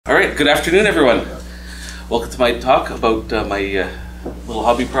right, good afternoon, everyone. Welcome to my talk about my little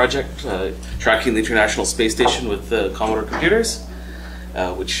hobby project, tracking the International Space Station with Commodore computers,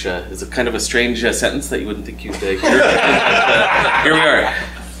 which is a kind of a strange sentence that you wouldn't think you'd hear. Here we are.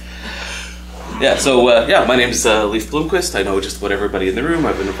 Yeah, so my name's Leif Bloomquist. I know just about everybody in the room.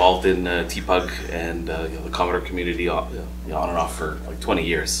 I've been involved in TPUG and the Commodore community on and off for like 20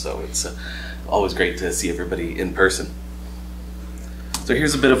 years, so it's always great to see everybody in person. So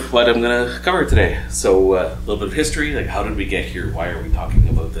here's a bit of what I'm going to cover today. So a little bit of history, like how did we get here? Why are we talking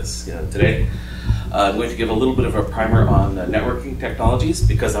about this today? I'm going to give a little bit of a primer on networking technologies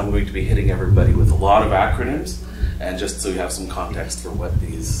because I'm going to be hitting everybody with a lot of acronyms, and just so you have some context for what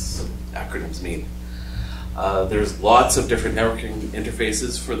these acronyms mean. There's lots of different networking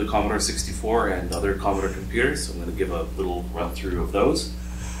interfaces for the Commodore 64 and other Commodore computers, so I'm going to give a little run through of those.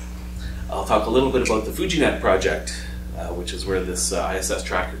 I'll talk a little bit about the FujiNet project, which is where this ISS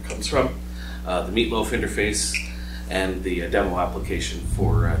tracker comes from, the Meatloaf interface, and the demo application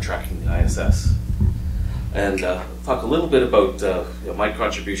for tracking the ISS. And talk a little bit about my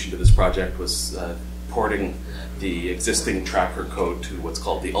contribution to this project was porting the existing tracker code to what's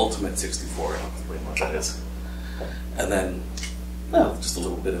called the Ultimate 64. I'll explain what that is. And then just a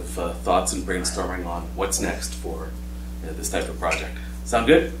little bit of thoughts and brainstorming on what's next for this type of project. Sound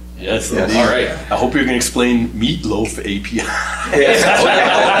good? Yes. All right. I hope you're going to explain Meatloaf API.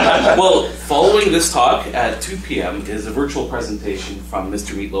 Well, following this talk at 2 p.m. is a virtual presentation from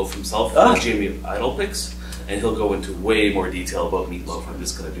Mr. Meatloaf himself, Jamie Idlepix, and he'll go into way more detail about Meatloaf. I'm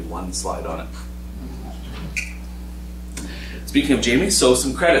just going to do one slide on it. Speaking of Jamie, so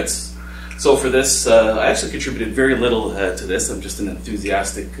some credits. So for this, I actually contributed very little to this. I'm just an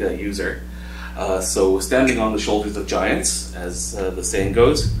enthusiastic user. So standing on the shoulders of giants, as the saying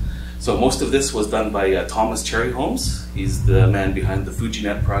goes. So most of this was done by Thomas Cherry Holmes. He's the man behind the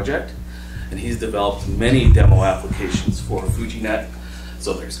FujiNet project, and he's developed many demo applications for FujiNet.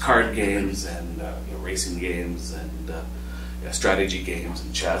 So there's card games and racing games and strategy games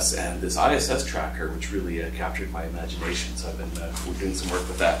and chess, and this ISS tracker, which really captured my imagination. So I've been doing some work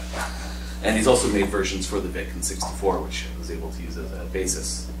with that. And he's also made versions for the VIC and 64, which I was able to use as a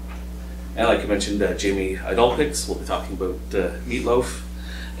basis. And like I mentioned, Jamie Idlepix will be talking about Meatloaf.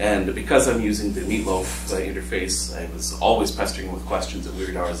 And because I'm using the Meatloaf interface, I was always pestering with questions at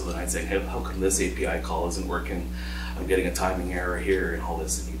weird hours of the night saying, hey, how come this API call isn't working? I'm getting a timing error here and all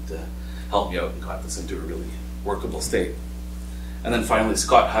this. You need to help me out, and got this into a really workable state. And then finally,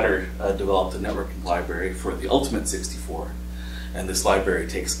 Scott Hutter developed a networking library for the Ultimate 64. And this library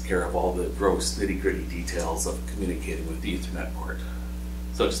takes care of all the gross nitty-gritty details of communicating with the Ethernet port.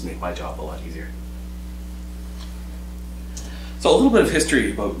 So it just made my job a lot easier. So a little bit of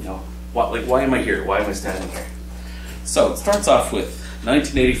history about, why am I here? Why am I standing here? So it starts off with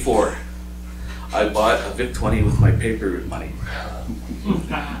 1984. I bought a VIC-20 with my paper route money.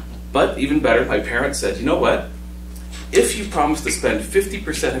 But even better, my parents said, you know what? If you promise to spend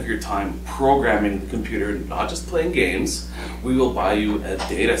 50% of your time programming the computer, not just playing games, we will buy you a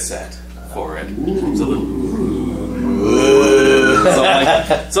data set for it.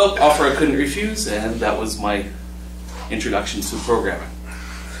 So offer I couldn't refuse, and that was my introduction to programming.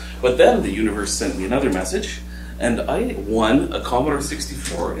 But then the universe sent me another message, and I won a Commodore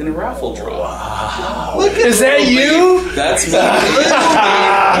 64 in a raffle draw. Wow. Look, is that you? That's me. I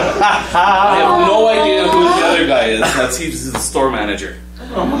have no idea who the other guy is. He's the store manager.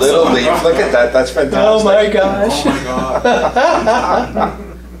 Little Leif, look at that. That's fantastic. Oh my gosh. Oh my god.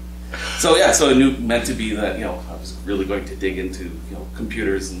 So I knew meant to be that I was really going to dig into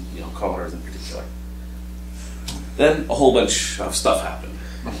computers and Commodores in particular. Then a whole bunch of stuff happened.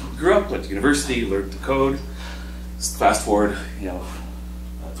 Grew up, went to university, learned to code. Fast forward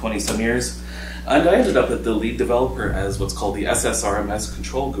 20 some years, and I ended up as the lead developer as what's called the SSRMS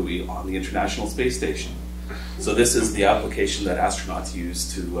control GUI on the International Space Station. So this is the application that astronauts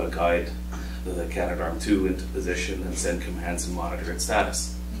use to guide the Canadarm2 into position and send commands and monitor its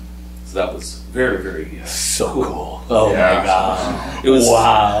status. So that was very, very so cool. Oh yeah. my god. It was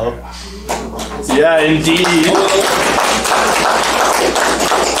wow. Yeah, indeed.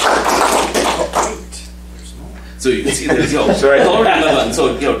 So you can see there's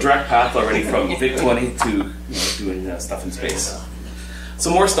direct path already from VIC-20 to doing stuff in space.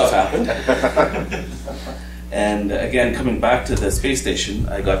 Some more stuff happened. And again, coming back to the space station,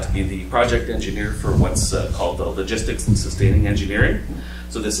 I got to be the project engineer for what's called the Logistics and Sustaining Engineering.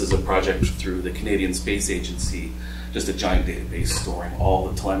 So this is a project through the Canadian Space Agency, just a giant database storing all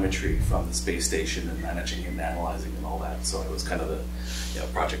the telemetry from the space station and managing and analyzing and all that. So I was kind of the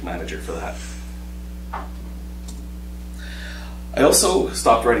project manager for that. I also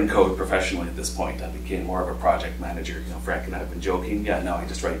stopped writing code professionally at this point. I became more of a project manager. You know, Frank and I have been joking. Yeah, now I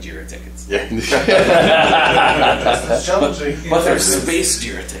just write Jira tickets. Yeah. That's challenging. But they're space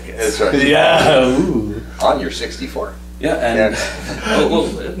Jira tickets. That's right. Yeah. Ooh. On your 64. Yeah, and well,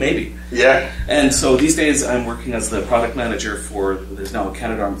 maybe. Yeah. And so these days I'm working as the product manager for, there's now a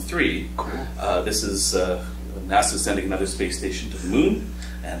Canadarm3. Cool. This is NASA sending another space station to the moon,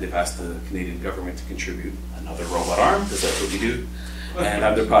 and they've asked the Canadian government to contribute another robot arm, because that's what we do. And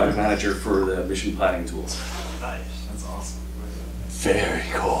I'm the product manager for the mission planning tools. Nice. That's awesome. Very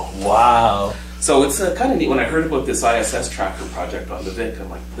cool. Wow. So it's kind of neat. When I heard about this ISS tracker project on the Vic, I'm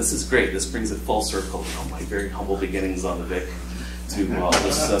like, this is great. This brings it full circle. You know, my very humble beginnings on the Vic to all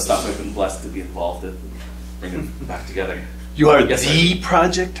this stuff I've been blessed to be involved in, bring it back together. You are Yes, the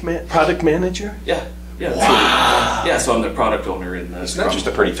product manager? Yeah, yeah. Wow. So, yeah, so I'm the product owner in the. It's not just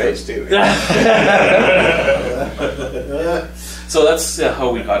a pretty face, too. So that's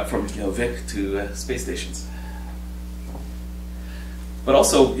how we got from Vic to space stations. But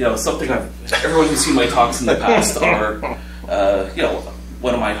also, something everyone who's seen my talks in the past are,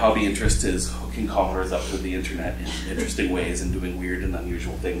 one of my hobby interests is hooking Commodores up to the internet in interesting ways and doing weird and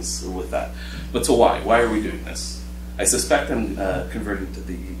unusual things with that. But so why? Why are we doing this? I suspect I'm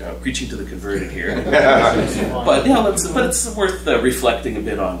preaching to the converted here. But it's worth reflecting a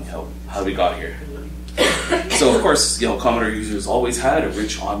bit on how we got here. So of course, Commodore users always had a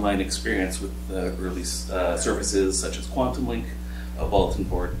rich online experience with early services such as Quantum Link, bulletin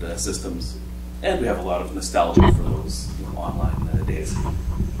board systems, and we have a lot of nostalgia for those online days.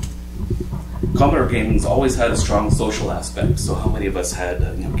 Commodore gaming's always had a strong social aspect. So how many of us had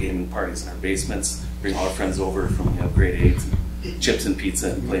gaming parties in our basements, bring all our friends over from grade 8, chips and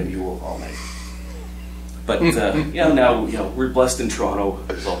pizza, and play Mule all night. But now we're blessed in Toronto.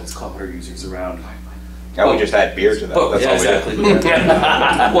 There's always Commodore users around. Now we just add beer to that. Oh, That's yeah, all exactly. we did.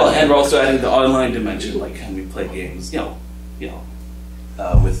 Well, and we're also adding the online dimension, like can we play games,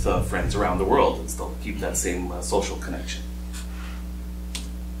 with friends around the world and still keep that same social connection.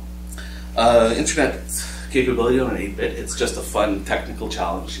 Internet capability on an 8-bit, it's just a fun technical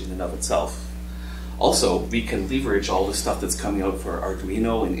challenge in and of itself. Also, we can leverage all the stuff that's coming out for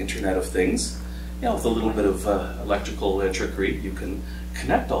Arduino and Internet of Things. With a little bit of electrical trickery, you can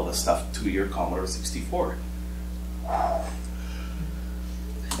connect all this stuff to your Commodore 64.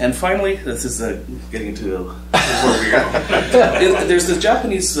 And finally, this is getting into more weird. There's this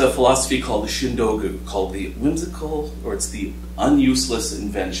Japanese philosophy called Shindogu, called the whimsical, or it's the unuseless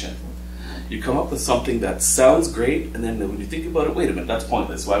invention. You come up with something that sounds great, and then when you think about it, wait a minute, that's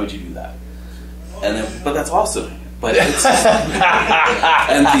pointless. Why would you do that? And then, but that's awesome. But it's,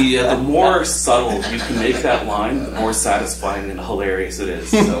 and the more subtle you can make that line, the more satisfying and hilarious it is.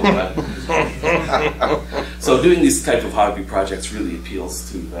 So doing these type of hobby projects really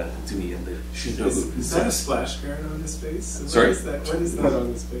appeals to me and the Shindogu. Is that a splash guard on this face? Sorry? What is that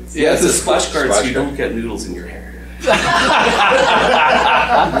on this face? Yeah, it's a splash guard so you don't get noodles in your hair.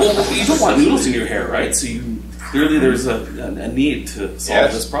 Well, you don't want noodles in your hair, right? So clearly there's a need to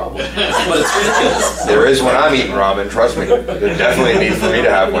solve this problem. But it's ridiculous. There is when I'm eating ramen, trust me. There's definitely a need for me to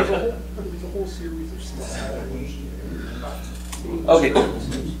have one. Okay,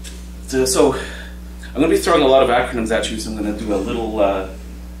 so I'm going to be throwing a lot of acronyms at you, so I'm going to do a little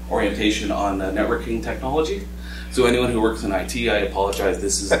orientation on networking technology. So anyone who works in IT, I apologize,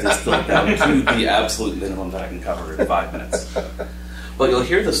 this is distilled down to the absolute minimum that I can cover in 5 minutes. But you'll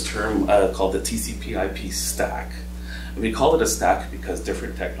hear this term called the TCP/IP stack. And we call it a stack because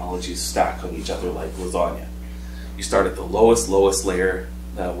different technologies stack on each other like lasagna. You start at the lowest layer,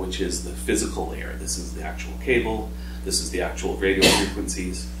 which is the physical layer. This is the actual cable, this is the actual radio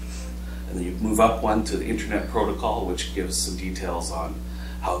frequencies. And then you move up one to the Internet Protocol, which gives some details on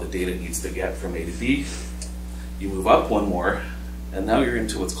how the data needs to get from A to B. You move up one more, and now you're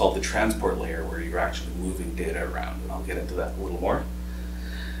into what's called the transport layer, where you're actually moving data around, and I'll get into that a little more.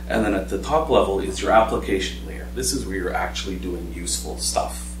 And then at the top level is your application layer. This is where you're actually doing useful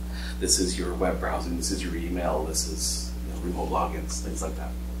stuff. This is your web browsing, this is your email, this is remote logins, things like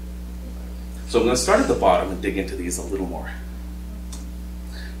that. So I'm going to start at the bottom and dig into these a little more.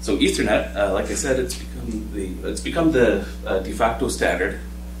 So Ethernet, like I said, it's become the de facto standard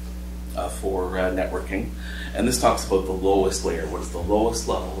for networking. And this talks about the lowest layer, what is the lowest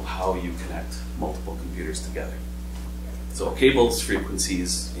level of how you connect multiple computers together. So cables,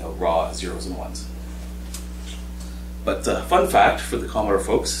 frequencies, raw zeros and ones. But fun fact for the Commodore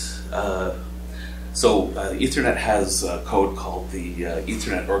folks, Ethernet has a code called the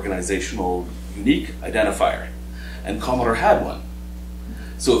Ethernet Organizational Unique Identifier, and Commodore had one.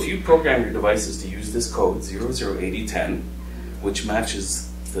 So if you program your devices to use this code 008010, which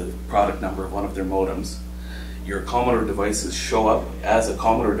matches the product number of one of their modems. Your Commodore devices show up as a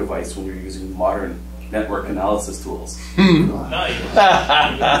Commodore device when you're using modern network analysis tools. Nice.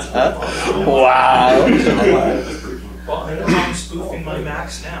 Wow. Well, I'm spoofing my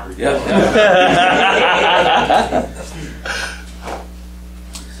Macs now. Yeah.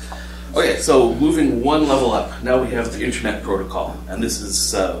 Okay, so moving one level up, now we have the Internet Protocol, and this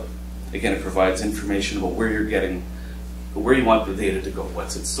is, again, it provides information about where you're getting, where you want the data to go.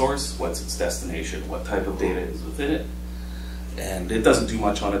 What's its source, what's its destination, what type of data is within it. And it doesn't do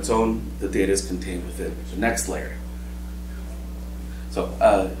much on its own. The data is contained within the next layer. So,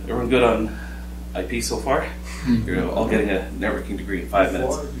 everyone good on IP so far? You're all getting a networking degree in 5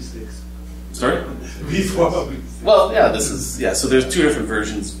 minutes. Sorry? Well, yeah, this is, yeah, so there's two different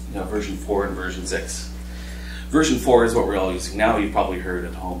versions, version 4 and version 6. Version 4 is what we're all using now. You've probably heard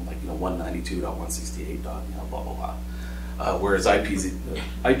at home, like, 192.168. Blah, blah, blah. Whereas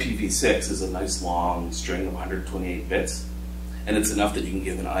IPv6 is a nice long string of 128 bits, and it's enough that you can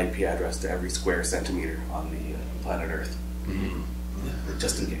give an IP address to every square centimeter on the planet Earth. Mm-hmm. Yeah,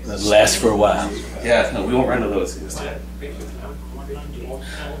 just in case. That'll last for a while. Yeah, no, we won't run into those.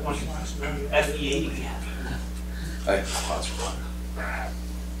 FE80. Alright, pause for one.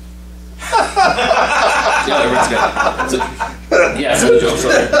 Yeah, everyone's got it. Yeah, some jokes.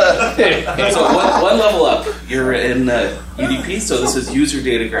 So one level up, you're in UDP, so this is User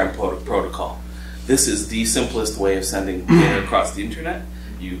Datagram Protocol. This is the simplest way of sending data across the internet.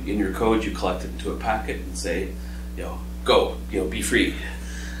 In your code, you collect it into a packet and say, go, be free.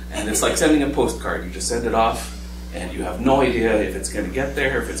 And it's like sending a postcard. You just send it off, and you have no idea if it's going to get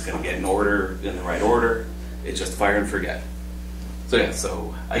there, if it's going to get in the right order. It's just fire and forget. So yeah,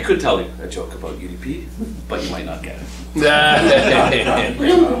 so I could tell you a joke about UDP, but you might not get it.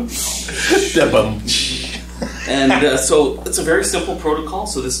 And so it's a very simple protocol.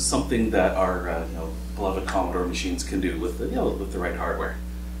 So this is something that our beloved Commodore machines can do with the right hardware,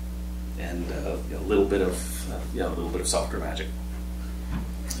 and a little bit of software magic.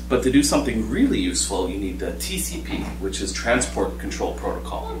 But to do something really useful, you need TCP, which is Transport Control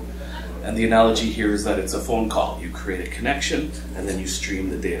Protocol. And the analogy here is that it's a phone call. You create a connection, and then you stream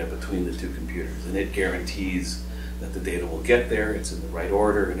the data between the two computers. And it guarantees that the data will get there, it's in the right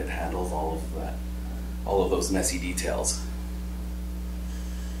order, and it handles all of those messy details.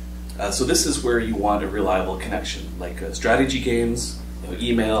 So this is where you want a reliable connection, like strategy games,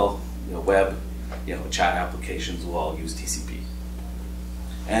 email, web, chat applications will all use TCP.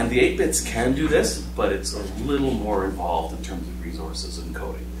 And the 8-bits can do this, but it's a little more involved in terms of resources and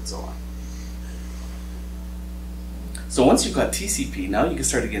coding and so on. So once you've got TCP, now you can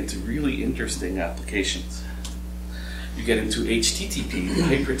start to get into really interesting applications. You get into HTTP, the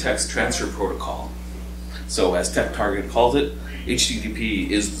Hypertext Transfer Protocol. So as TechTarget calls it, HTTP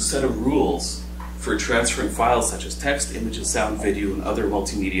is the set of rules for transferring files such as text, images, sound, video, and other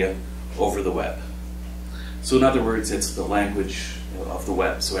multimedia over the web. So in other words, it's the language of the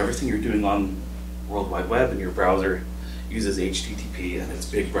web. So everything you're doing on World Wide Web in your browser uses HTTP and its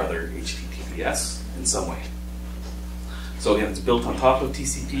big brother, HTTPS, in some way. So again, it's built on top of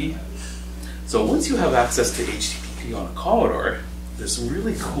TCP. So once you have access to HTTP on a Commodore, there's some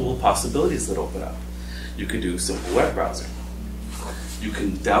really cool possibilities that open up. You could do simple web browsing. You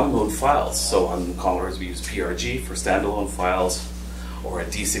can download files. So on Commodores, we use PRG for standalone files, or a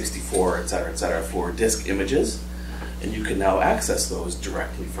D64, et cetera, for disk images. And you can now access those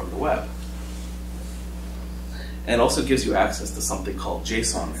directly from the web. And it also gives you access to something called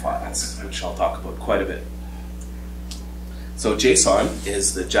JSON files, which I'll talk about quite a bit. So JSON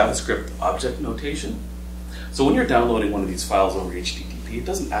is the JavaScript object notation. So when you're downloading one of these files over HTTP, it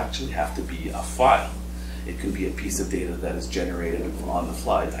doesn't actually have to be a file. It can be a piece of data that is generated on the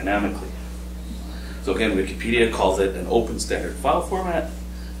fly dynamically. So again, Wikipedia calls it an open standard file format.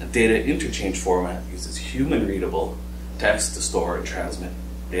 A data interchange format uses human-readable text to store and transmit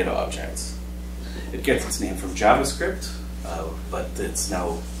data objects. It gets its name from JavaScript, but it's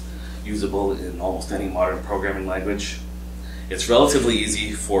now usable in almost any modern programming language. It's relatively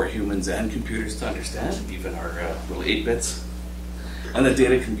easy for humans and computers to understand, even our little 8-bits. And the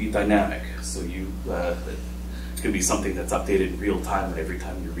data can be dynamic, so it can be something that's updated in real time, and every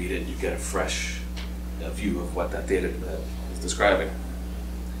time you read it, you get a fresh view of what that data is describing.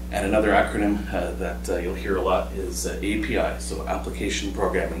 And another acronym that you'll hear a lot is API, so Application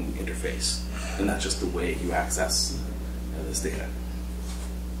Programming Interface. And that's just the way you access this data.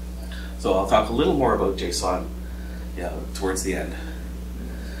 So I'll talk a little more about JSON towards the end.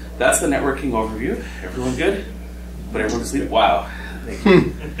 That's the networking overview. Everyone good? But everyone asleep? Wow. Thank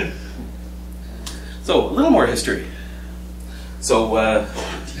you. So a little more history. So,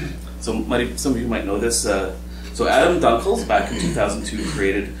 some of you might know this. So Adam Dunkels, back in 2002,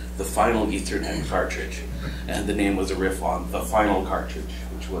 created the final Ethernet cartridge. And the name was a riff on the final cartridge,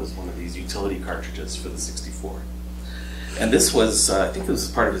 which was one of these utility cartridges for the 64. And this was, I think this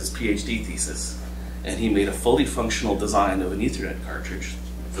was part of his PhD thesis. And he made a fully functional design of an Ethernet cartridge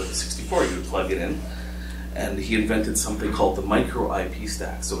for the 64. You would plug it in. And he invented something called the micro IP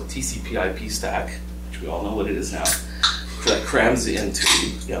stack. So a TCP IP stack, which we all know what it is now, that crams into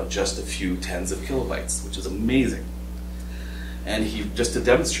just a few tens of kilobytes, which is amazing. And he, just to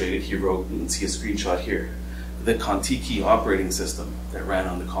demonstrate it, he wrote, you can see a screenshot here, the Contiki operating system that ran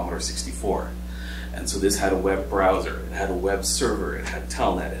on the Commodore 64. And so this had a web browser, it had a web server, it had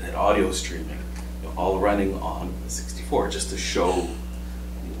telnet, it had audio streaming, all running on the 64, just to show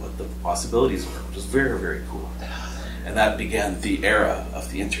what the possibilities were, which was very, very cool. And that began the era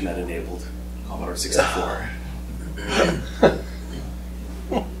of the internet-enabled Commodore 64.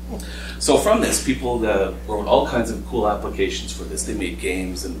 So from this, people wrote all kinds of cool applications for this. They made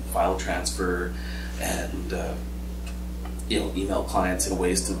games and file transfer and email clients and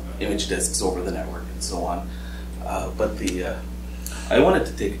ways to image disks over the network and so on. But I wanted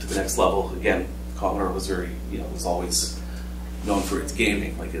to take it to the next level. Again, Commodore was was always known for its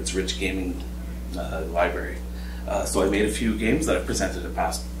gaming, like its rich gaming library. So I made a few games that I presented at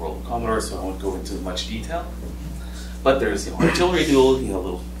Past World of Commodore, so I won't go into much detail. But there's artillery duel,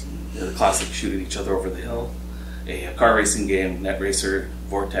 the classic shoot at each other over the hill, a car racing game, Net Racer,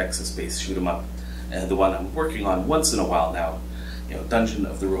 Vortex, a space shoot 'em up, and the one I'm working on once in a while now, Dungeon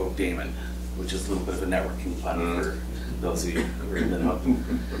of the Rogue Daemon, which is a little bit of a networking plan for those of you who are in the know.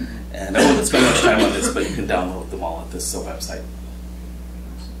 And I won't spend much time on this, but you can download them all at this website.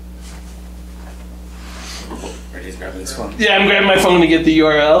 Ready's grabbing his phone. Yeah, I'm grabbing my phone to get the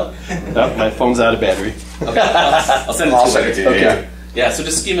URL. Oh, my phone's out of battery. Okay, I'll send it to you. Okay. Yeah, so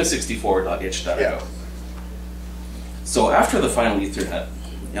just schema64.itch.io. Yeah. So after the final Ethernet,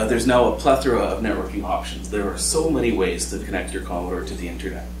 there's now a plethora of networking options. There are so many ways to connect your Commodore to the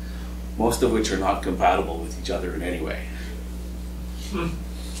internet, most of which are not compatible with each other in any way.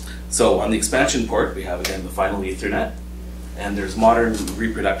 So on the expansion port, we have again the final Ethernet, and there's modern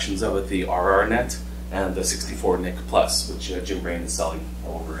reproductions of it, the RRNet and the 64 NIC Plus, which Jim Brain is selling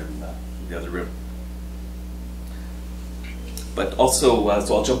over in the other room. But also,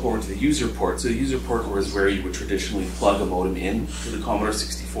 so I'll jump over to the user port. So the user port was where you would traditionally plug a modem in to the Commodore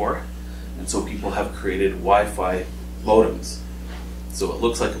 64. And so people have created Wi-Fi modems. So it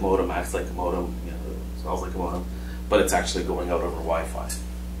looks like a modem, acts like a modem, smells like a modem, but it's actually going out over Wi-Fi.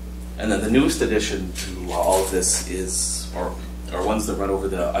 And then the newest addition to all of this are ones that run over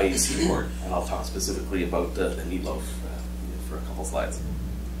the IEC port. And I'll talk specifically about the Leif for a couple slides.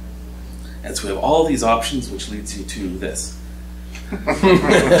 And so we have all these options, which leads you to this.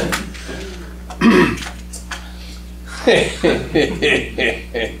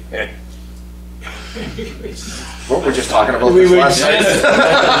 What we're just talking about this last night.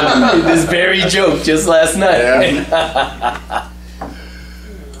 This very joke just last night. Yeah.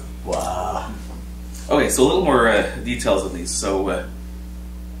 Wow. Okay, so a little more details on these. So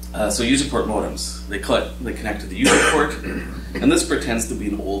user port modems, they connect to the user port, and this pretends to be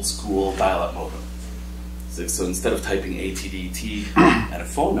an old school dial-up modem. So instead of typing ATDT and a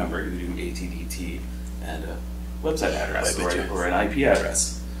phone number, you do ATDT and a website address or an IP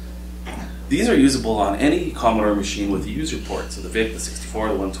address. These are usable on any Commodore machine with a user port, so the VIC, the 64,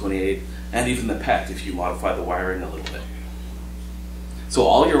 the 128, and even the PET if you modify the wiring a little bit. So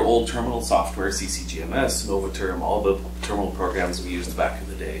all your old terminal software, CCGMS, NovaTerm, all the terminal programs we used back in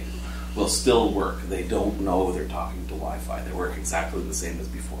the day will still work. They don't know they're talking to Wi-Fi. They work exactly the same as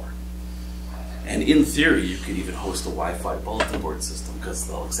before. And in theory, you could even host a Wi-Fi bulletin board system because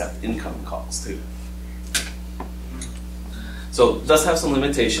they'll accept incoming calls too. So it does have some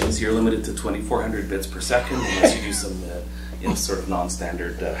limitations. You're limited to 2400 bits per second unless you do some sort of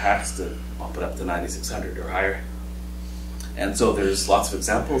non-standard hacks to bump it up to 9600 or higher. And so there's lots of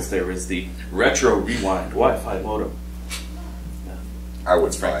examples. There is the retro rewind Wi-Fi modem. I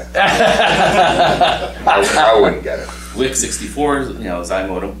wouldn't buy it. I wouldn't get it. WIC 64, Xi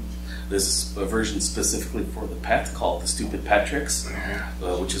modem. There's a version specifically for the PET called the Stupid Pet Tricks,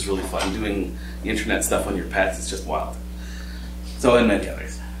 which is really fun. Doing the internet stuff on your pets is just wild. So, and many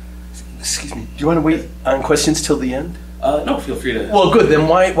others. Excuse me. Do you want to wait on questions till the end? No, feel free to. Well, good. Then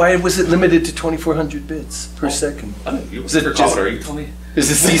why was it limited to 2400 bits per second? Is it for Commodore? You told me. Is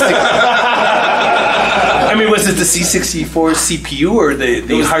it C6? I mean, was it the C64 CPU or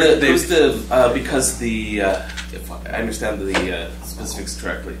the hard? It was because if I understand the specifics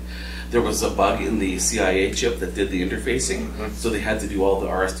correctly, there was a bug in the CIA chip that did the interfacing, so they had to do all the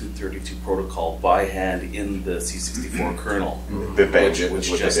RS-232 protocol by hand in the C64 kernel, Bit bang it, which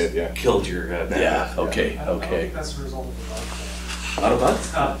what they just did, yeah. killed your bandwidth. Yeah, okay, I don't okay. think that's a result of the bug. Not a bug?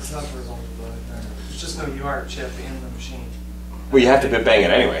 It's not the result of the bug. No. There's just no UART chip in the machine. Well, you have to bit bang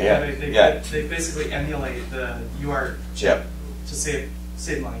it anyway, yeah. They basically emulate the UART chip Yep. to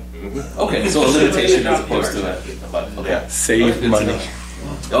save money. Okay, so a limitation as opposed to a bug. Okay. Yeah. Save money.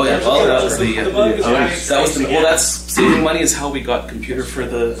 Oh yeah, well that was the bug. well that's saving money is how we got computer for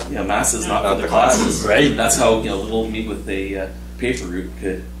the masses, not for the classes. Right. That's how little me with a paper route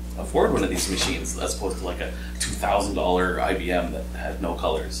could afford one of these machines, as opposed to like a $2,000 IBM that had no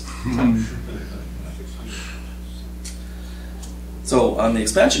colors. So on the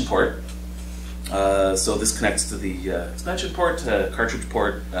expansion port, so this connects to the expansion port, cartridge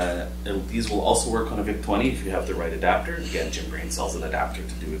port. These will also work on a VIC-20 if you have the right adapter. Again, Jim Brain sells an adapter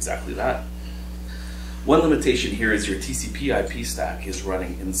to do exactly that. One limitation here is your TCP IP stack is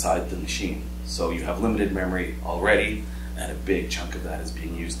running inside the machine. So you have limited memory already, and a big chunk of that is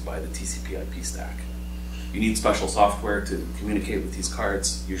being used by the TCP IP stack. You need special software to communicate with these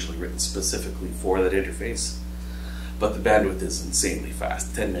cards, usually written specifically for that interface. But the bandwidth is insanely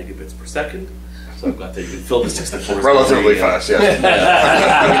fast, 10 megabits per second. So I've got that you can fill the 64s. Relatively fast, yeah.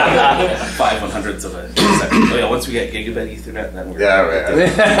 5/100ths of a second. Oh yeah, once we get gigabit Ethernet, then we're Right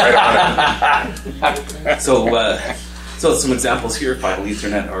on it. So some examples here: Final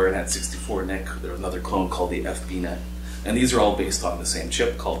Ethernet, RNet 64 NIC. There's another clone called the FBNet, and these are all based on the same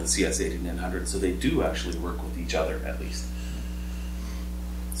chip called the CS8900. So they do actually work with each other at least.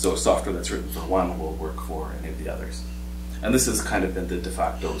 So software that's written for one will work for any of the others. And this has kind of been the de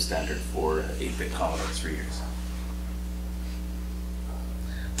facto standard for 8-bit Commodores for years.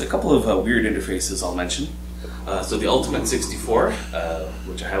 A couple of weird interfaces I'll mention. So the Ultimate 64,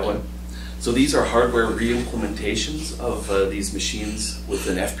 which I have one. So these are hardware re-implementations of these machines with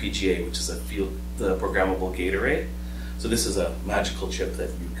an FPGA, which is a field programmable gate array. So this is a magical chip that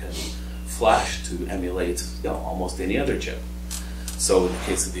you can flash to emulate almost any other chip. So in the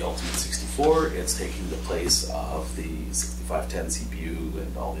case of the Ultimate 64, it's taking the place of the 6510 CPU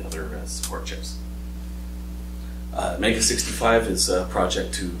and all the other support chips. Mega 65 is a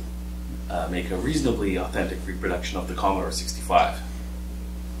project to make a reasonably authentic reproduction of the Commodore 65.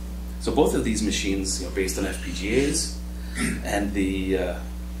 So both of these machines, based on FPGAs, and the I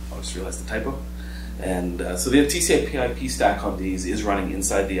just realized the typo. And so the TCP IP stack on these is running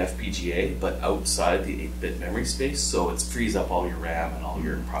inside the FPGA, but outside the 8-bit memory space, so it frees up all your RAM and all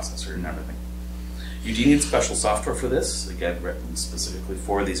your processor and everything. You do need special software for this, again, written specifically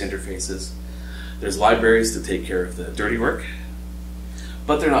for these interfaces. There's libraries to take care of the dirty work,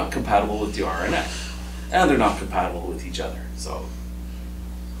 but they're not compatible with the RNet, and they're not compatible with each other. So,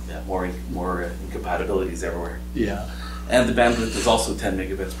 yeah, more incompatibilities everywhere. Yeah. And the bandwidth is also 10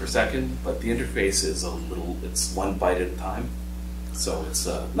 megabits per second, but the interface is it's 1 byte at a time. So it's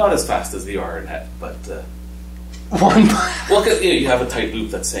not as fast as the RNet, but... 1 byte? Well, you have a tight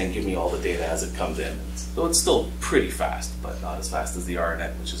loop that's saying, give me all the data as it comes in. So it's still pretty fast, but not as fast as the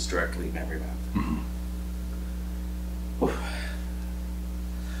RNet, which is directly memory mapped. Mm-hmm.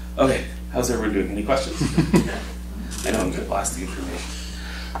 Okay, how's everyone doing? Any questions? I know I'm good blasting information.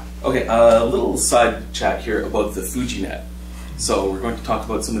 Okay, a little side chat here about the FujiNet. So we're going to talk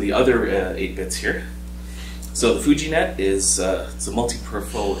about some of the other 8-bits here. So the FujiNet is it's a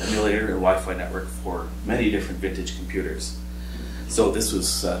multi-peripheral emulator and Wi-Fi network for many different vintage computers. So this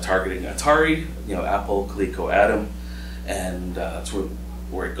was targeting Atari, Apple, Coleco, Atom, and that's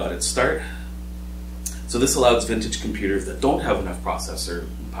where it got its start. So this allows vintage computers that don't have enough processor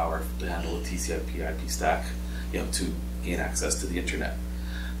power to handle a TCP IP stack, to gain access to the internet.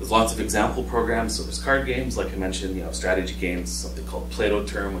 There's lots of example programs, so there's card games, like I mentioned, strategy games, something called Plato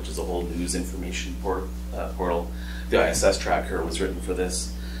Term, which is a whole news information portal. The ISS tracker was written for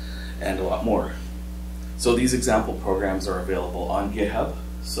this, and a lot more. So these example programs are available on GitHub,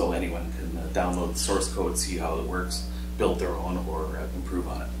 so anyone can download the source code, see how it works, build their own, or improve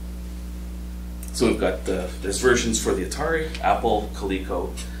on it. So we've got, there's versions for the Atari, Apple,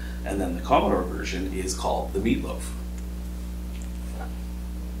 Coleco, and then the Commodore version is called the Meatloaf.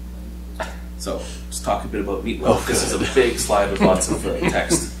 So, just talk a bit about Meatloaf. Oh, this is a big slide with lots of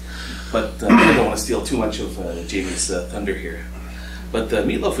text, but I don't want to steal too much of Jamie's thunder here. But the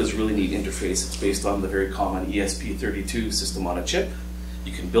Meatloaf is a really neat interface. It's based on the very common ESP32 system on a chip.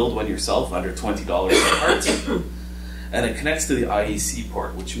 You can build one yourself under $20 for parts, and it connects to the IEC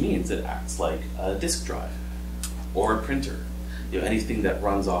port, which means it acts like a disk drive or a printer. Anything that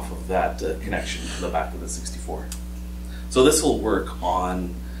runs off of that connection to the back of the 64. So this will work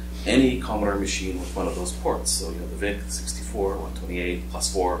on any Commodore machine with one of those ports. So you have the VIC, the 64, 128,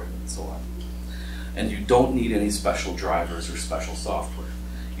 +4, and so on. And you don't need any special drivers or special software.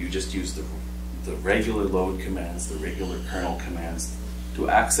 You just use the regular load commands, the regular kernel commands to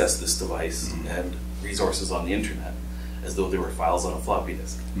access this device and resources on the internet as though they were files on a floppy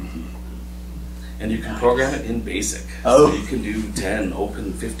disk. And you can program it in BASIC. So you can do 10,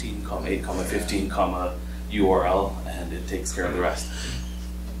 open 15, 8, 15, URL, and it takes care of the rest.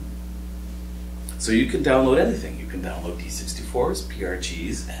 So you can download anything. You can download D64s,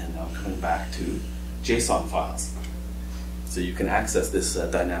 PRGs, and now I'm coming back to JSON files. So you can access this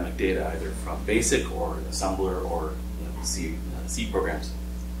dynamic data either from BASIC or assembler or C programs.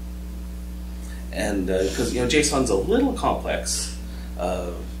 And because JSON's a little complex,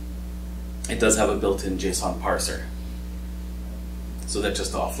 it does have a built-in JSON parser. So that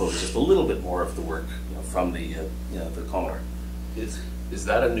just offloads just a little bit more of the work from the Commodore. Is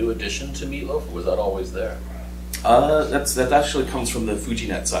that a new addition to Meatloaf, or was that always there? That actually comes from the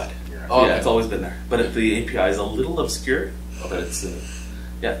FujiNet side. Oh, yeah, it's always been there. But the API is a little obscure, but it's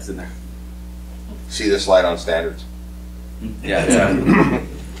it's in there. See the slide on standards. Yeah, exactly.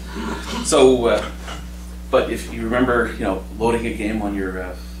 So, but if you remember, loading a game on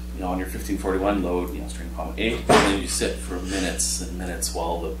your on your 1541 load, string comma 8, and then you sit for minutes and minutes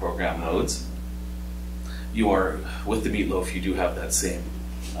while the program loads. With the Meatloaf, you do have that same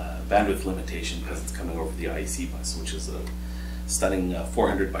bandwidth limitation because it's coming over the IEC bus, which is a stunning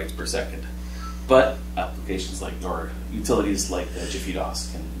 400 bytes per second. But applications like, or utilities like Jiffy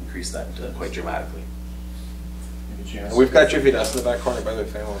DOS can increase that quite dramatically. We've got Jiffy DOS in the back corner, by the way,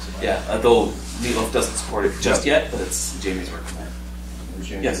 if anyone wants to buy it. Yeah, though Meatloaf doesn't support it just yet, but it's Jamie's working on it. Is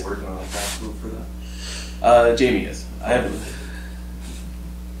Jamie Yes. working on a fast move for that? Jamie is. I haven't.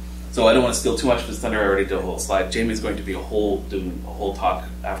 So I don't want to steal too much of his thunder. I already did a whole slide. Jamie's going to be doing a whole talk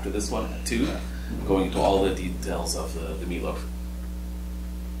after this one too, going into all the details of the Meatloaf.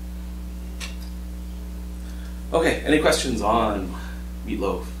 Okay, any questions on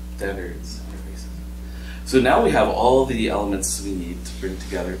Meatloaf, standards, interfaces? So now we have all the elements we need to bring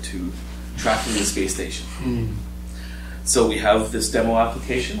together to tracking the space station. So we have this demo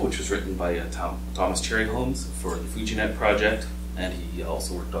application, which was written by Thomas Cherryholmes for the FujiNet project, and he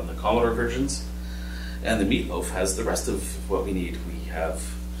also worked on the Commodore versions. And the Meatloaf has the rest of what we need. We have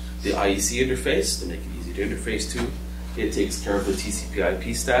the IEC interface to make it easy to interface to. It takes care of the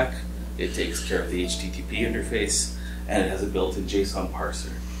TCP/IP stack. It takes care of the HTTP interface, and it has a built-in JSON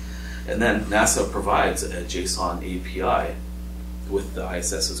parser. And then NASA provides a JSON API with the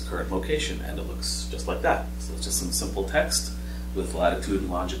ISS's current location, and it looks just like that. So it's just some simple text with latitude and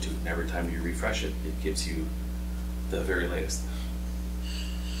longitude, and every time you refresh it, it gives you the very latest.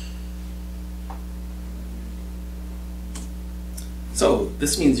 So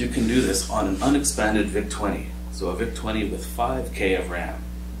this means you can do this on an unexpanded VIC-20. So a VIC-20 with 5K of RAM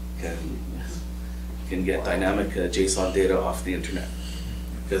can get dynamic JSON data off the internet.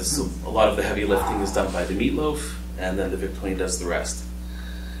 Because a lot of the heavy lifting is done by the Meatloaf, and then the VIC-20 does the rest.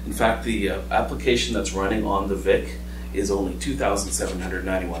 In fact, the application that's running on the VIC is only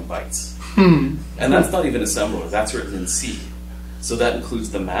 2,791 bytes. And that's not even assembler, that's written in C. So that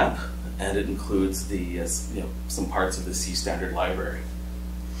includes the map, and it includes the some parts of the C standard library.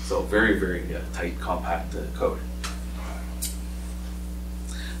 So very, very tight, compact code.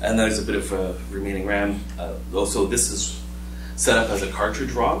 And there's a bit of remaining RAM. Also, this is set up as a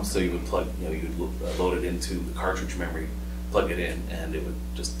cartridge ROM, so you would plug, you would load it into the cartridge memory, plug it in, and it would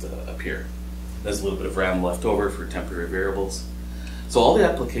just appear. There's a little bit of RAM left over for temporary variables. So all the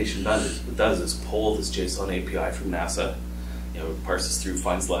application does is pull this JSON API from NASA, parses through,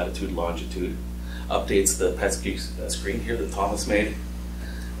 finds latitude, longitude, updates the PET screen here that Thomas made,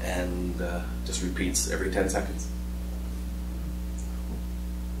 and just repeats every 10 seconds.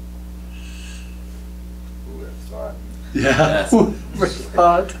 Ooh, that's hot. Yeah.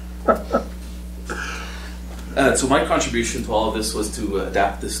 Hot. So my contribution to all of this was to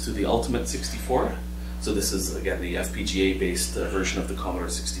adapt this to the Ultimate 64. So this is, again, the FPGA-based version of the Commodore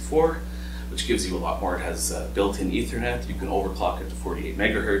 64, which gives you a lot more. It has built-in Ethernet. You can overclock it to 48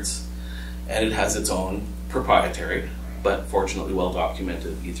 megahertz, and it has its own proprietary, but fortunately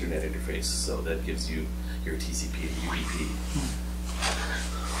well-documented Ethernet interface. So that gives you your TCP and UDP.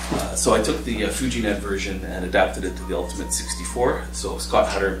 So I took the FujiNet version and adapted it to the Ultimate 64. So Scott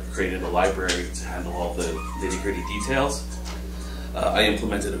Hutter created a library to handle all the nitty-gritty details. I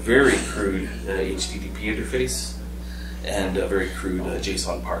implemented a very crude HTTP interface and a very crude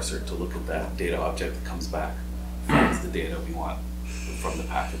JSON parser to look at that data object that comes back, finds the data we want from the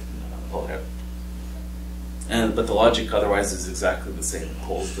packet, and pull it out. But the logic otherwise is exactly the same. It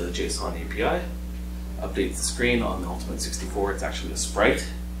pulls the JSON API, updates the screen on the Ultimate 64. It's actually a sprite,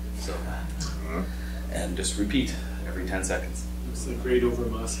 so and just repeat every 10 seconds. It's the grade over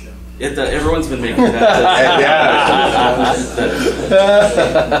Moscow. Everyone's been making that.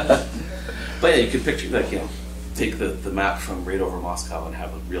 But yeah, you could picture like take the map from right over Moscow and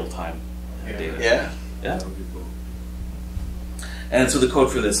have a real time data. Yeah. Yeah. And so the code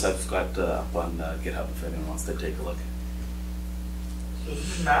for this I've got up on GitHub if anyone wants to take a look. So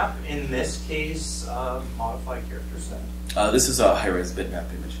does the map, in this case, modify character set? This is a high-res bitmap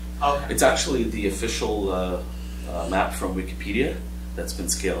image. Okay. It's actually the official map from Wikipedia that's been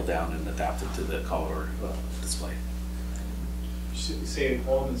scaled down and adapted to the Commodore display. You say in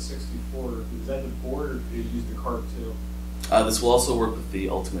Ultimate 64, is that the board or could you use the card too? This will also work with the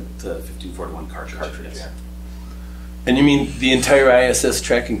Ultimate 1541 cartridge. Yes. And you mean the entire ISS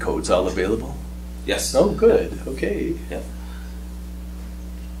tracking code's all available? Yes. Oh, good. Okay. Yeah.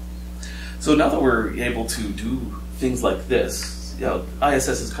 So now that we're able to do things like this,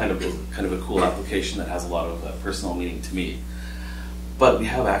 ISS is kind of a cool application that has a lot of personal meaning to me. But we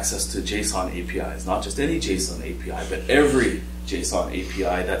have access to JSON APIs, not just any JSON API, but every JSON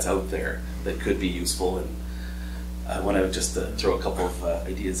API that's out there that could be useful. And I want to just throw a couple of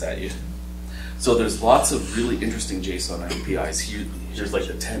ideas at you. So there's lots of really interesting JSON APIs. Here's like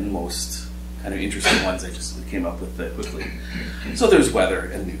the 10 most kind of interesting ones I just came up with quickly. So there's weather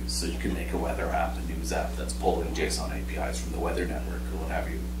and news. So you can make a weather app, a news app that's pulling JSON APIs from the weather network or what have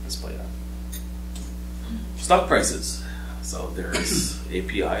you, display that. Stock prices. So there's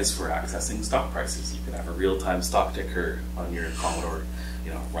APIs for accessing stock prices. You can have a real-time stock ticker on your Commodore,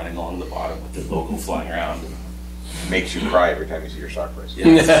 running along the bottom with the logo flying around. Makes you cry every time you see your stock price. Yeah.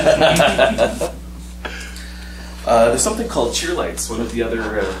 There's something called Cheerlights. One of the other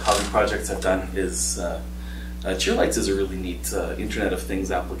hobby projects I've done is Cheerlights is a really neat Internet of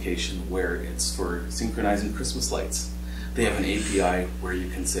Things application where it's for synchronizing Christmas lights. They have an API where you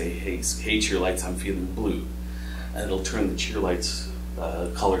can say, hey Cheerlights, I'm feeling blue. And it'll turn the Cheerlights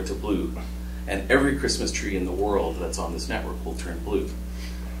color to blue. And every Christmas tree in the world that's on this network will turn blue.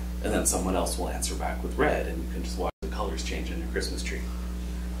 And then someone else will answer back with red, and you can just watch the colors change in your Christmas tree.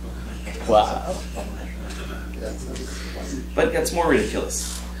 Wow. But it gets more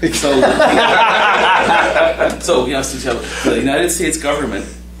ridiculous. So, since the United States government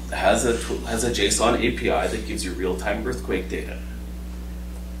has a JSON API that gives you real-time earthquake data.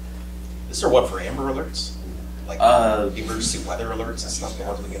 Is there one for Amber Alerts? Like emergency weather alerts and stuff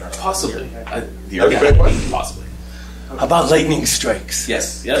that we get our Possibly. The earthquake one? Possibly. How about lightning strikes?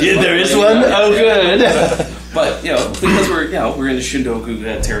 Yes. Yeah, there is one? Oh, good. But, because we're in the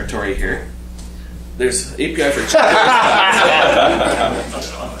Shindogu territory here, there's API for Chuck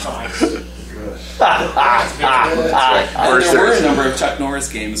And there were a number of Chuck Norris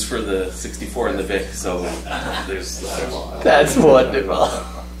games for the 64 and the VIC, so there's... That's wonderful.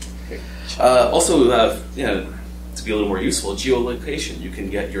 Also, to be a little more useful, geolocation. You can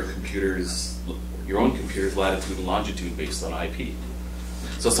get your own computer's latitude and longitude based on IP.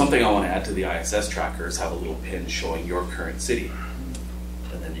 So something I want to add to the ISS tracker is have a little pin showing your current city.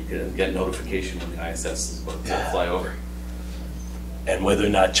 And then you can get notification when the ISS is about to fly over. And whether or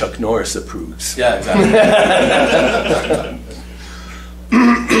not Chuck Norris approves. Yeah, exactly.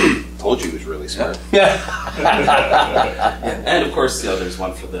 Told you he was really smart. Yeah. And of course, there's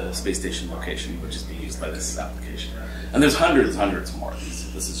one for the space station location, which is being used by this application. And there's hundreds more of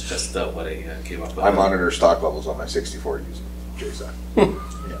these. This is just what I came up with. I monitor stock levels on my 64 using JSON.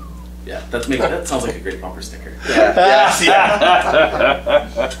 Yeah, that sounds like a great bumper sticker. Yeah.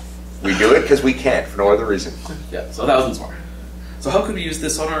 We do it because we can't, for no other reason. Yeah, so thousands more. So how could we use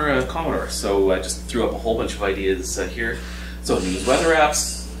this on our Commodore? So I just threw up a whole bunch of ideas here. So news weather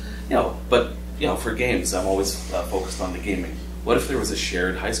apps, but for games, I'm always focused on the gaming. What if there was a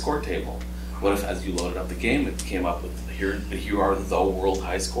shared high score table? What if, as you loaded up the game, it came up with here are the world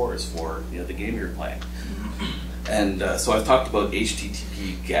high scores for the game you're playing? And so I've talked about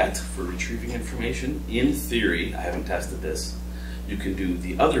HTTP GET for retrieving information. In theory, I haven't tested this. You can do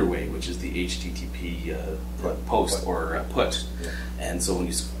the other way, which is the HTTP post or put. And so when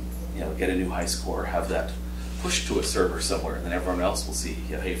you get a new high score, have that pushed to a server somewhere, and then everyone else will see,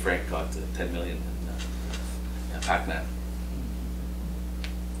 hey, Frank got 10 million in Pac-Man.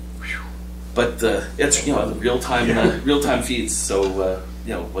 But it's the real-time feeds. So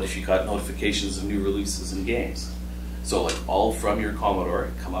what if you got notifications of new releases in games? So all from your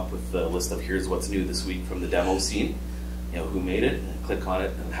Commodore, come up with a list of here's what's new this week from the demo scene. Who made it, and click on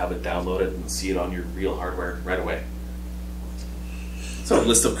it, and have it download it, and see it on your real hardware right away. So a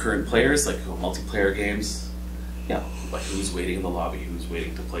list of current players, like multiplayer games, like who's waiting in the lobby, who's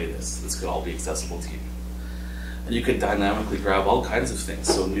waiting to play this. This could all be accessible to you. And you could dynamically grab all kinds of things,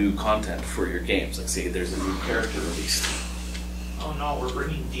 so new content for your games. Like say there's a new character released. Oh no, we're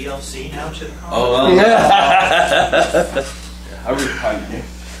bringing DLC now to the Commodore. Oh well. How are you finding it?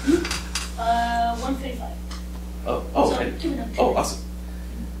 135. Oh, So, okay. give it up to Oh, me. awesome.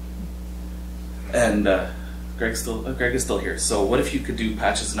 And Greg is still here. So what if you could do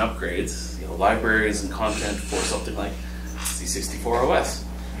patches and upgrades, libraries and content for something like C64 OS?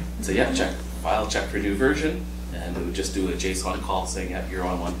 So yeah, check for new version, and it would just do a JSON call saying, yeah, you're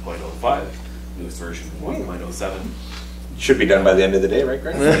on 1.05, newest version 1.07. Should be done by the end of the day, right,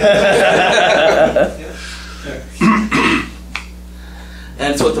 Greg?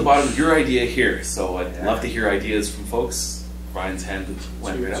 And so at the bottom, your idea here. So I'd love to hear ideas from folks. Brian's hand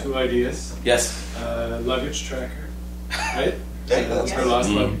went right up. Two ideas. Yes. Luggage tracker, right? Yeah, That's our yes. last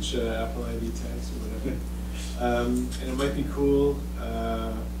luggage Apple ID tags or whatever. And it might be cool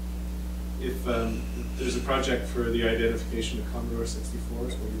if there's a project for the identification of Commodore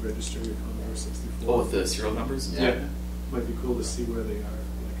 64s, where you register your Commodore 64. Oh, with the serial numbers? Yeah. Might be cool to see where they are,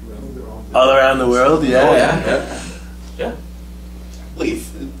 like around the world. All around the world, yeah. Oh, yeah. Yeah.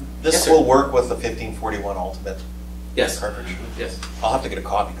 Leif, this Yes, sir. will work with the 1541 Ultimate Yes. cartridge. Yes. I'll have to get a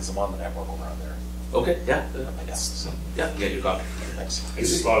copy because I'm on the network over on there. Okay, yeah. I guess. So, Yeah, get your copy. thanks. I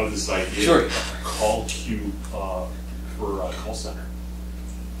just thought of this idea. Sure. Call queue for a call center.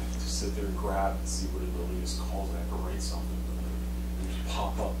 Just sit there and grab and see what the latest calls. I have to write something. They just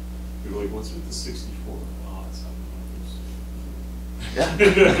pop up. They're like, what's with the 64? Oh, it's not Yeah.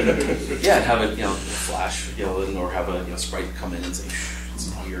 Yeah, and have it, flash, and or have a sprite come in and say, shh, it's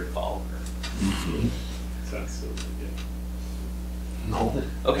an your call. That's so No.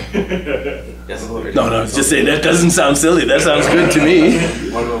 Okay. Yes. No, it's just saying that doesn't sound silly. That sounds good to me.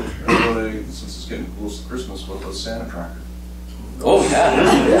 What about since it's getting close to Christmas, what about Santa Tracker? Oh,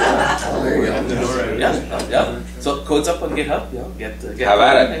 yeah. There you go. Yeah. So code's up on GitHub. Get Have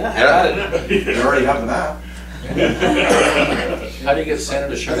at it. Yeah, have at it. You already have the map. How do you get Santa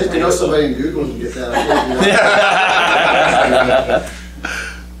to I share? think we know somebody in Google can get that.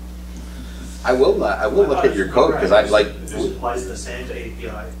 I will look at your code because I'd like. This applies to the Santa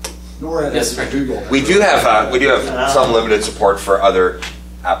API. Nora Yes, has right. Google. We do have some limited support for other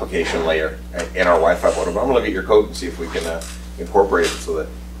application layer in our Wi-Fi modem. But I'm gonna look at your code and see if we can incorporate it so that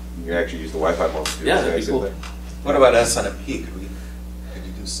you can actually use the Wi-Fi modem. to do Yeah, the that'd be same cool. thing. What about SNMP? Could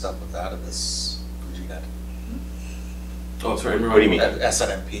you do stuff with that in this FujiNet? Oh, sorry. What do you mean?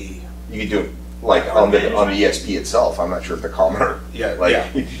 SNMP. You can do it like on the ESP itself. I'm not sure if the Commodore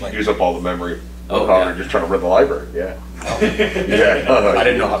use up all the memory. Oh, Commodore yeah. just trying to run the library. Yeah. Yeah. I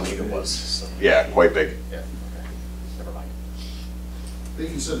didn't know how big it was. So. Yeah, quite big. Yeah. Okay. Never mind. I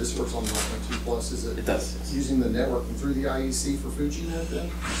think you said this works on 1.2 plus. Is It does. Yes. using the networking through the IEC for FujiNet then?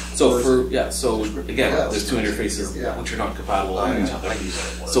 So Or is so again, Yeah. there's two interfaces Yeah. which are not compatible with each other. I use it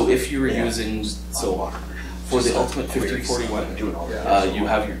at work. So if you were using for the Ultimate 1541,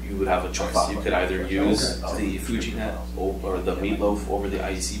 you would have a choice. You could either use the FujiNet or the Meatloaf over the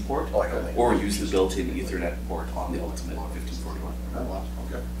IEC port, or use the built-in Ethernet port on the Ultimate 1541. Oh, wow.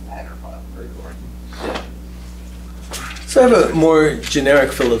 Okay. Very cool. Yeah. So I have a more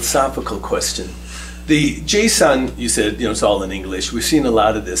generic philosophical question. The JSON, you said, it's all in English. We've seen a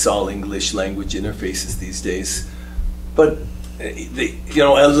lot of this all English language interfaces these days. But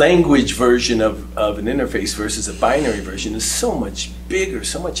a language version of an interface versus a binary version is so much bigger,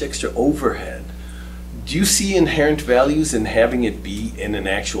 so much extra overhead. Do you see inherent values in having it be in an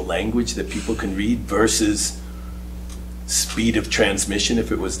actual language that people can read versus speed of transmission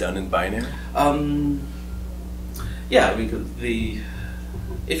if it was done in binary? Yeah, I mean,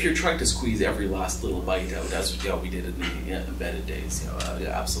 if you're trying to squeeze every last little byte out, as we did in the embedded days, yeah,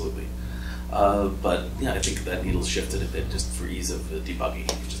 absolutely. But I think that needle's shifted a bit just for ease of debugging.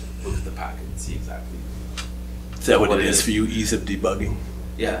 You just look at the packet and see exactly. Is that what it is for you, ease of debugging?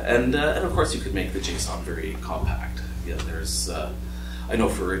 Yeah, and of course you could make the JSON very compact. Yeah, there's I know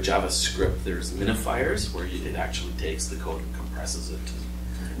for JavaScript there's minifiers where it actually takes the code and compresses it.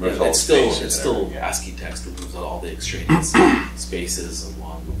 It's still ASCII text, removes all the extraneous spaces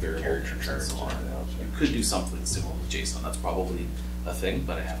along with variables and so on. You could do something similar with JSON. That's probably a thing,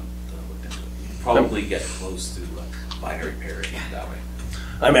 but I haven't looked into it. You can probably get close to binary parity that way.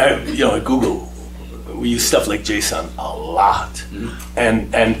 I mean, at Google, we use stuff like JSON a lot,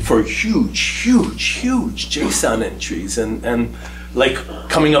 and for huge JSON entries, and like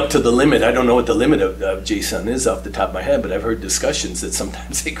coming up to the limit. I don't know what the limit of JSON is off the top of my head, but I've heard discussions that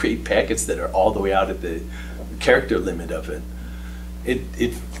sometimes they create packets that are all the way out at the character limit of it.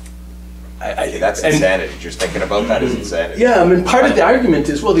 That's insanity. Just thinking about that is insanity. Yeah, I mean, part of the argument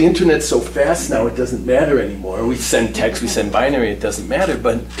is, well, the internet's so fast now, it doesn't matter anymore. We send text, we send binary, it doesn't matter,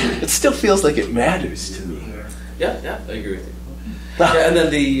 but it still feels like it matters to me. Yeah, I agree with you. Yeah, and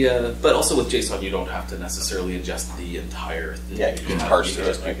then but also with JSON, you don't have to necessarily ingest the entire thing. Yeah, you can parse through it.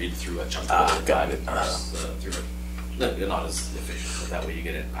 Just read through a chunk of it. Got it. Parse through it. No, you're not as efficient, but that way you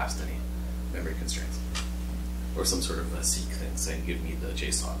get it past any memory constraints. Or some sort of a seek thing saying, give me the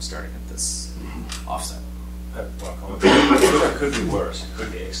JSON starting at this offset. It could be worse. It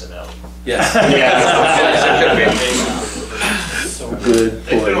could be XML. Yes. Good It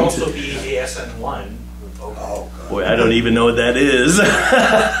could point. also be ASN1. Oh, God. Boy, I don't even know what that is.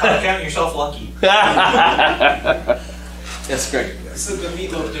 Count yourself lucky. Yes, Greg. So the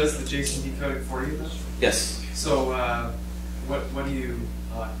Meatloaf does the JSON decoding for you, though? Yes. So what do you?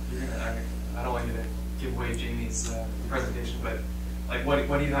 I don't want you to give away Jamie's presentation, but like what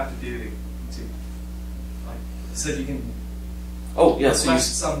do you have to do to like so you can? Oh, yeah. So you,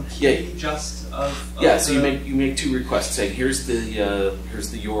 some key just of yeah. So you make two requests saying here's the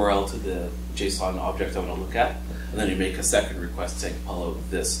URL to the JSON object I want to look at, and then you make a second request saying pull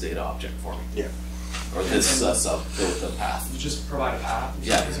out this data object for me. Yeah. Or this sub, go with the path. You just provide a path.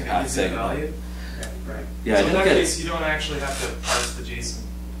 Yeah, Using path a saying value. Okay, right. Yeah, So I in that didn't get case, you don't actually have to parse the JSON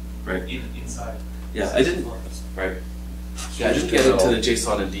right inside. Yeah, I didn't. Right. Yeah, I didn't get into the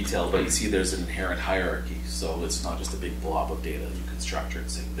JSON in detail, but you see there's an inherent hierarchy, so it's not just a big blob of data. You can structure it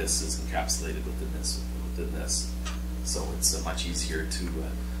saying this is encapsulated within this. So it's much easier to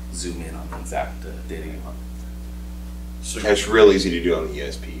zoom in on the exact data you want. So it's real easy to do on the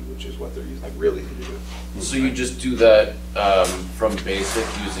ESP, which is what they're using. Like real easy to do. So you just do that from basic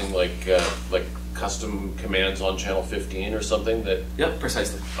using like custom commands on channel 15 or something that? Yep,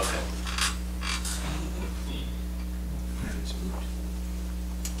 precisely. Okay.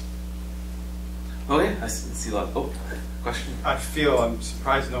 Okay, I see a lot. Oh, question? I'm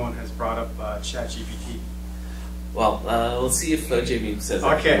surprised no one has brought up ChatGPT. Well, let's see if Jamie says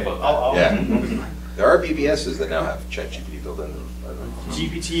Okay, anything about that. Yeah. There are BBSs that now have ChatGPT built in them.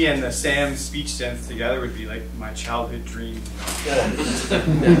 GPT and the SAM speech sense together would be like my childhood dream.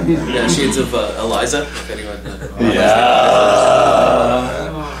 Yeah, shades of Eliza, if anyone.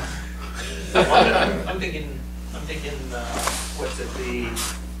 I'm thinking. What's it?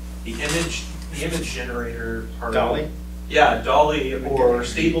 The image generator part. Dolly? Yeah, Dolly or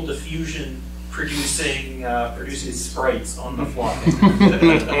Stable Diffusion producing sprites on the fly. That's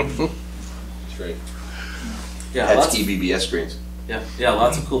right. Yeah, That's lots of, EBBS screens. yeah,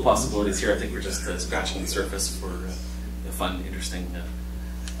 lots of cool possibilities here. I think we're just scratching the surface for fun, interesting,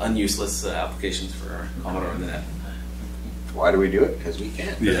 unuseless applications for our Commodore on the net. Why do we do it? Because we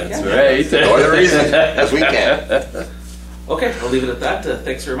can. Yeah, that's right. No other reason. Because we can. Okay, I'll leave it at that.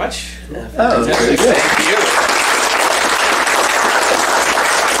 Thanks very much. Oh, very good.